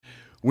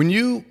When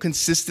you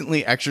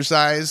consistently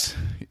exercise,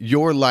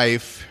 your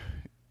life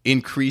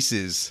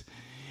increases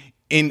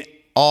in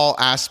all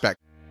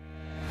aspects.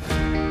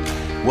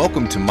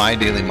 Welcome to My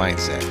Daily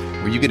Mindset,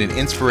 where you get an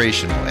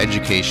inspirational,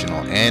 educational,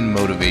 and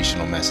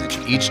motivational message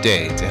each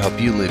day to help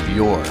you live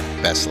your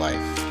best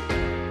life.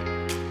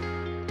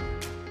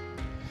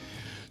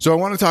 So I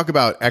want to talk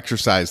about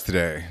exercise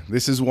today.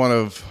 This is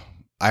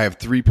I have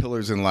 3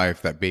 pillars in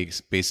life that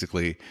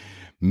basically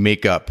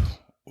make up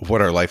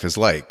what our life is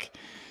like.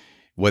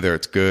 Whether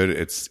it's good,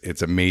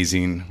 it's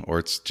amazing, or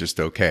it's just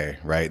okay,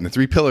 right? And the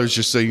 3 pillars,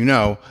 just so you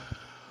know,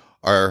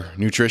 are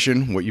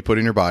nutrition, what you put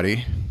in your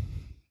body,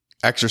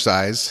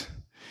 exercise,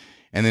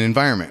 and then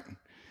environment.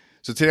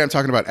 So today I'm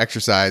talking about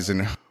exercise,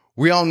 and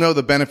we all know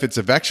the benefits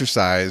of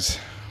exercise,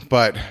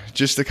 but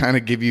just to kind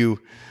of give you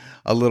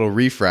a little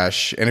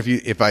refresh, and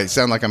if I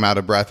sound like I'm out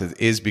of breath, it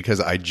is because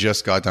I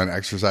just got done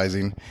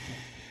exercising.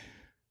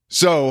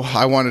 So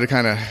I wanted to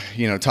kind of,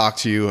 talk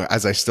to you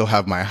as I still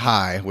have my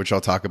high, which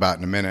I'll talk about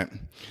in a minute.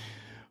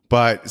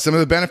 But some of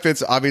the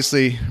benefits,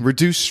 obviously,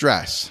 reduce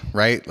stress,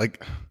 right?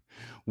 Like,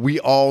 we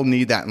all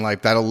need that in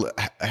life. That'll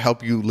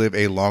help you live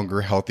a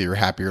longer, healthier,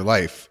 happier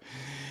life.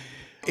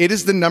 It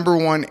is the number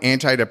one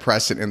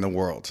antidepressant in the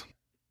world.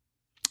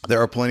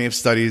 There are plenty of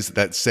studies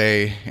that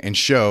say and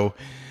show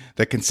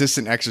that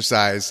consistent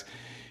exercise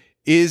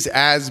is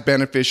as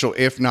beneficial,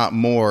 if not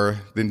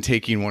more, than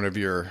taking one of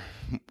your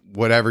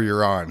whatever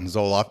you're on,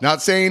 Zoloft.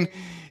 Not saying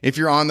if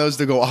you're on those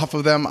to go off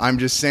of them. I'm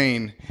just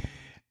saying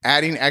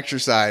adding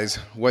exercise,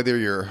 whether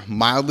you're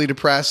mildly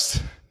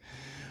depressed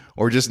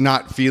or just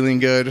not feeling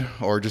good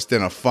or just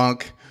in a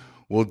funk,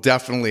 will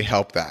definitely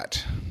help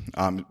that.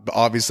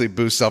 Obviously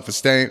boost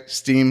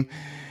self-esteem.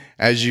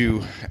 As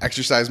you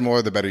exercise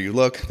more, the better you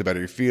look, the better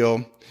you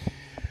feel.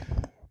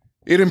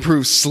 It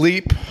improves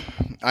sleep.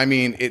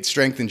 It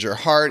strengthens your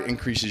heart,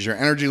 increases your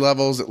energy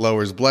levels, it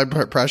lowers blood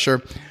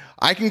pressure.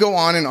 I can go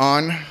on and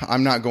on.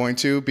 I'm not going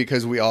to,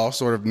 because we all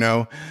sort of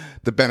know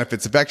the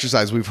benefits of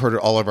exercise. We've heard it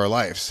all of our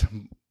lives.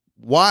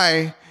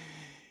 Why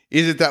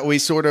is it that we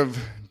sort of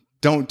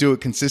don't do it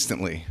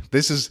consistently?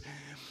 This is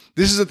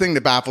the thing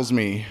that baffles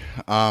me.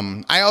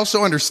 I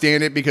also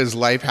understand it because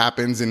life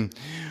happens and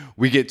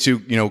we get to,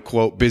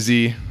 quote,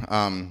 busy.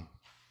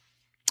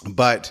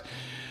 But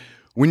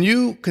when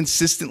you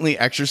consistently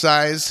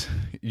exercise,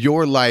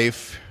 your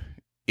life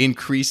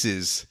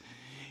increases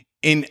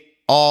in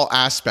all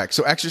aspects.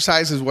 So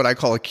exercise is what I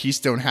call a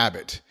keystone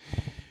habit.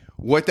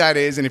 What that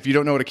is, and if you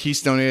don't know what a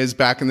keystone is,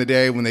 back in the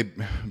day when they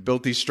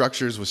built these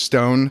structures with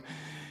stone,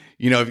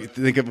 if you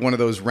think of one of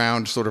those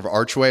round sort of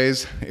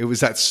archways, it was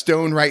that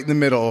stone right in the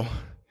middle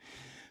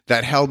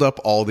that held up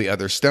all the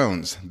other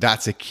stones.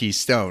 That's a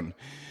keystone.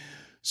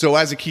 So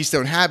as a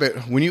keystone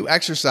habit, when you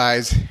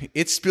exercise,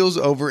 it spills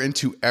over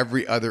into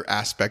every other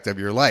aspect of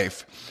your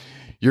life.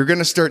 You're going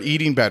to start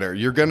eating better.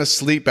 You're going to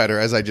sleep better,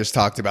 as I just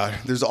talked about.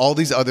 There's all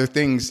these other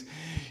things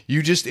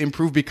you just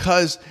improve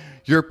because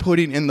you're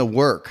putting in the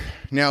work.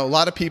 Now, a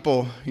lot of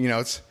people,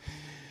 it's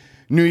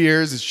New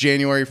Year's, it's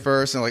January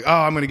 1st, and like, oh,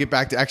 I'm going to get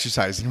back to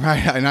exercising,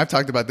 right? And I've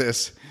talked about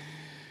this.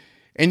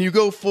 And you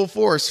go full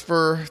force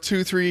for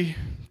 2-3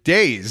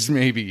 days,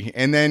 maybe,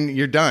 and then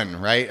you're done,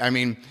 right?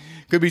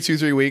 Could be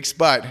 2-3 weeks,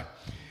 but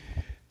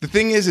the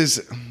thing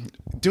is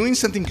doing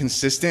something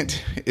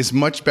consistent is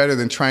much better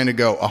than trying to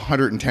go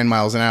 110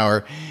 miles an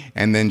hour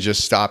and then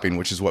just stopping,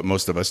 which is what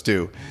most of us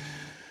do.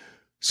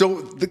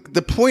 So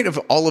the point of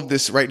all of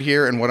this right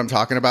here and what I'm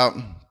talking about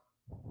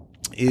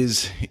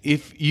is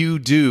if you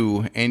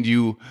do and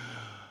you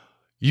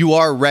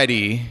are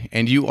ready,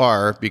 and you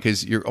are,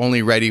 because you're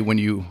only ready when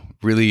you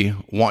really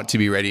want to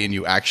be ready and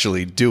you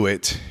actually do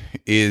it,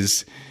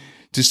 is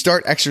to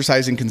start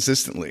exercising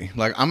consistently.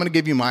 Like, I'm going to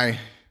give you my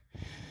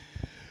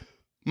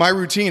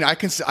routine.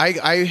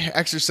 I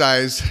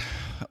exercise,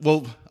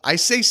 well, I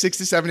say 6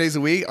 to 7 days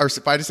a week, or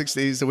 5 to 6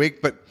 days a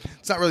week, but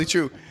it's not really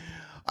true.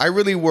 I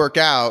really work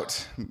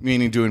out,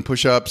 meaning doing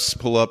push-ups,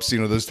 pull-ups,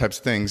 those types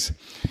of things,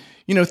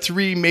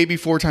 3, maybe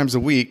 4 times a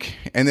week.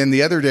 And then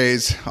the other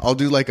days I'll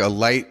do like a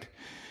light,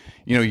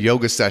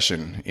 yoga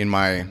session in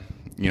my,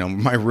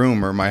 my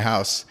room or my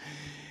house.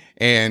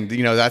 And,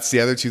 that's the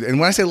other 2. And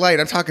when I say light,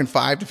 I'm talking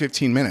 5 to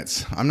 15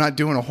 minutes. I'm not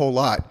doing a whole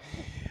lot.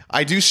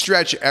 I do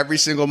stretch every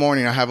single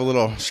morning. I have a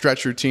little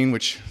stretch routine,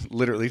 which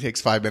literally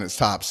takes 5 minutes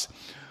tops.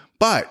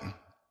 But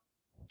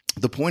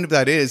the point of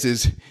that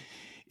is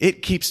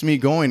it keeps me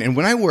going. And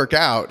when I work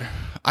out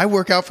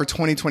for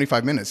 20,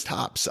 25 minutes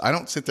tops. I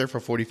don't sit there for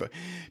 45.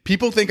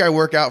 People think I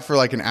work out for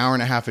like an hour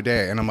and a half a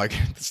day. And I'm like,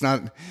 it's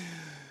not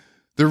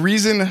the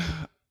reason.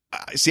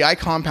 See, I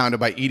compound it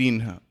by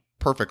eating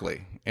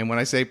perfectly. And when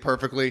I say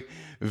perfectly,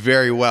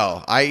 very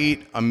well. I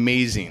eat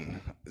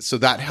amazing. So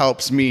that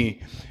helps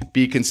me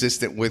be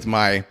consistent with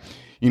my,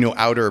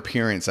 outer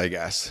appearance, I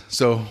guess.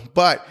 So,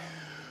 but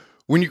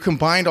when you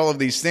combine all of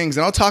these things,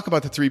 and I'll talk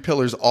about the 3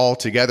 pillars all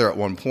together at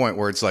one point,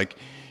 where it's like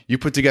you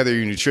put together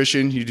your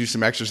nutrition, you do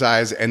some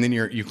exercise, and then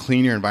you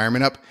clean your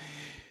environment up.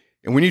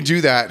 And when you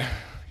do that,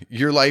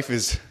 your life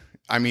is,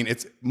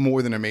 it's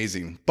more than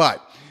amazing.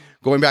 But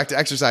going back to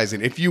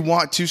exercising, if you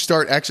want to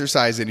start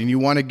exercising and you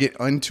want to get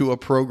into a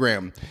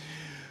program,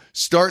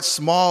 start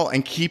small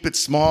and keep it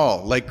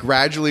small. Like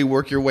gradually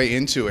work your way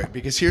into it.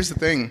 Because here's the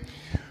thing.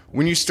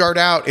 When you start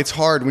out, it's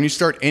hard. When you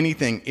start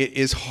anything, it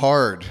is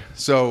hard.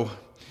 So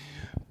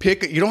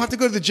you don't have to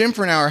go to the gym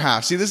for an hour and a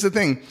half. See, this is the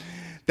thing.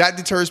 That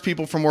deters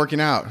people from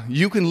working out.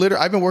 You can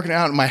I've been working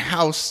out in my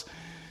house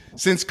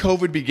since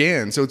COVID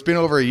began. So it's been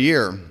over a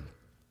year.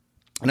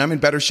 And I'm in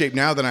better shape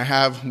now than I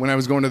have when I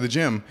was going to the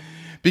gym.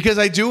 Because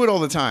I do it all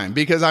the time.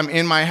 Because I'm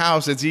in my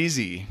house. It's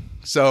easy.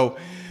 So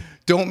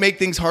don't make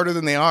things harder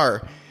than they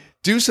are.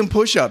 Do some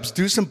push-ups.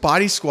 Do some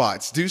body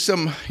squats. Do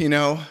some,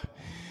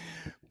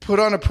 put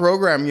on a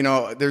program.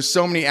 There's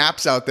so many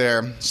apps out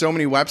there. So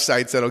many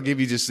websites that'll give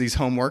you just these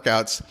home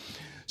workouts.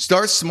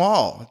 Start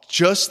small.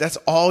 That's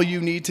all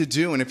you need to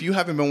do. And if you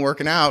haven't been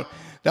working out,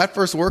 that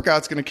first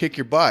workout's going to kick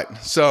your butt.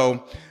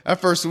 So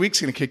that first week's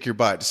going to kick your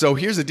butt. So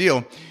here's the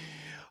deal.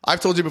 I've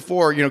told you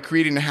before,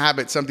 creating a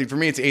habit, something for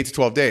me, it's 8 to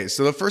 12 days.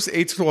 So the first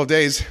 8 to 12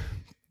 days,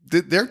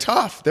 they're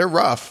tough. They're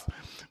rough.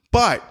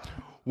 But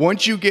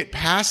once you get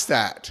past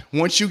that,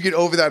 once you get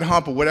over that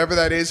hump of whatever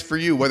that is for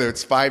you, whether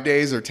it's 5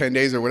 days or 10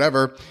 days or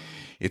whatever,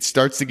 it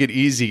starts to get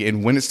easy.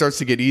 And when it starts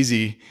to get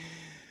easy,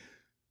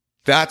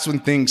 that's when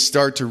things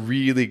start to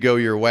really go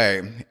your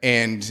way.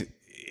 And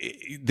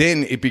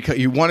then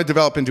you want to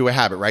develop into a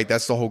habit, right?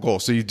 That's the whole goal.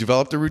 So you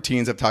develop the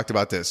routines. I've talked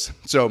about this.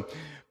 So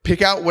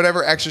pick out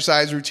whatever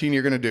exercise routine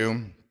you're going to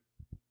do,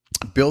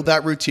 build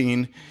that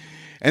routine,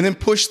 and then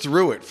push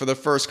through it for the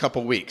first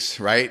couple weeks,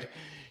 right?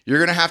 You're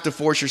going to have to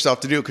force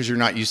yourself to do it because you're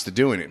not used to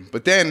doing it.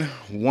 But then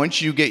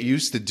once you get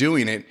used to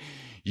doing it,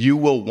 you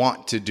will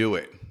want to do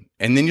it.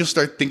 And then you'll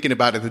start thinking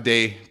about it the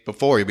day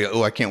before. You'll be like,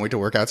 oh, I can't wait to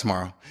work out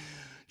tomorrow.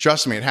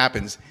 Trust me, it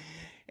happens.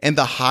 And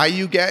the high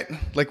you get,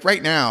 like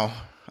right now,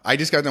 I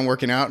just got done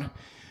working out.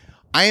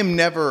 I'm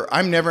never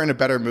in a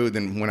better mood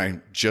than when I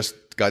just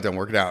got done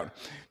working out.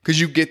 Because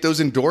you get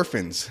those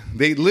endorphins.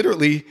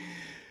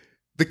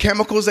 The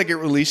chemicals that get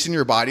released in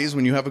your bodies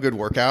when you have a good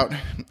workout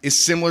is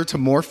similar to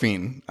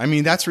morphine. I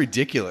mean, that's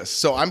ridiculous.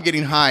 So I'm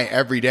getting high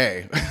every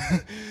day.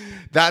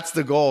 That's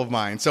the goal of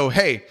mine. So,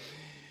 hey,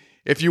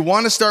 if you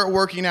want to start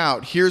working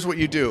out, here's what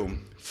you do.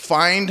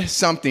 Find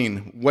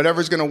something,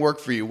 whatever's going to work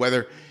for you,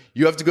 whether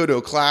you have to go to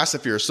a class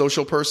if you're a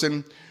social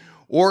person,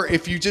 or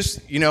if you just,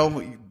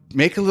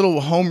 make a little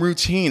home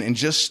routine and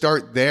just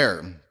start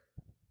there.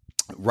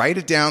 Write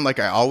it down like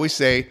I always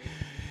say.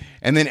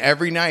 And then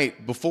every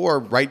night before,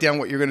 write down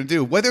what you're going to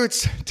do. Whether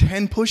it's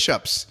 10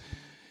 push-ups,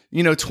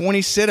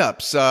 20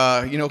 sit-ups,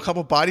 a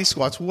couple body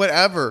squats,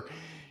 whatever.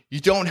 You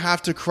don't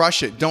have to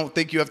crush it. Don't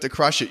think you have to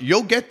crush it.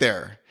 You'll get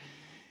there.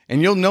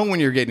 And you'll know when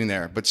you're getting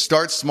there. But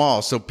start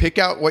small. So pick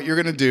out what you're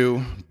going to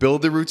do,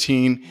 build the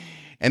routine,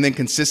 and then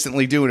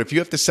consistently do it. If you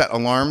have to set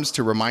alarms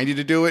to remind you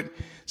to do it,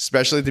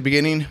 especially at the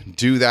beginning,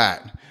 do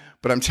that.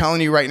 But I'm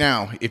telling you right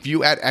now, if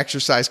you add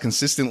exercise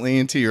consistently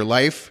into your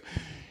life,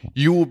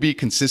 you will be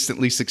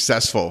consistently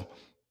successful,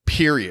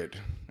 period.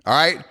 All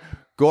right?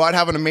 Go out,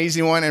 have an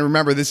amazing one, and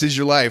remember, this is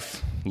your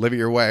life. Live it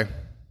your way.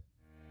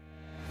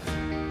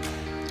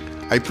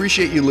 I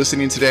appreciate you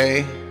listening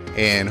today,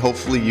 and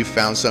hopefully you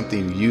found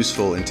something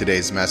useful in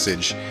today's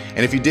message. And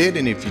if you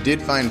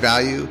did find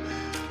value,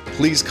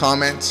 please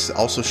comment.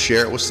 Also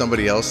share it with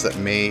somebody else that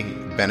may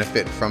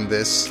benefit from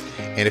this.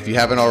 And if you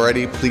haven't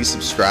already, please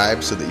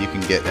subscribe so that you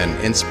can get an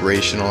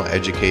inspirational,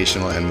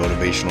 educational, and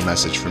motivational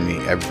message from me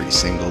every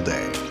single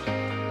day.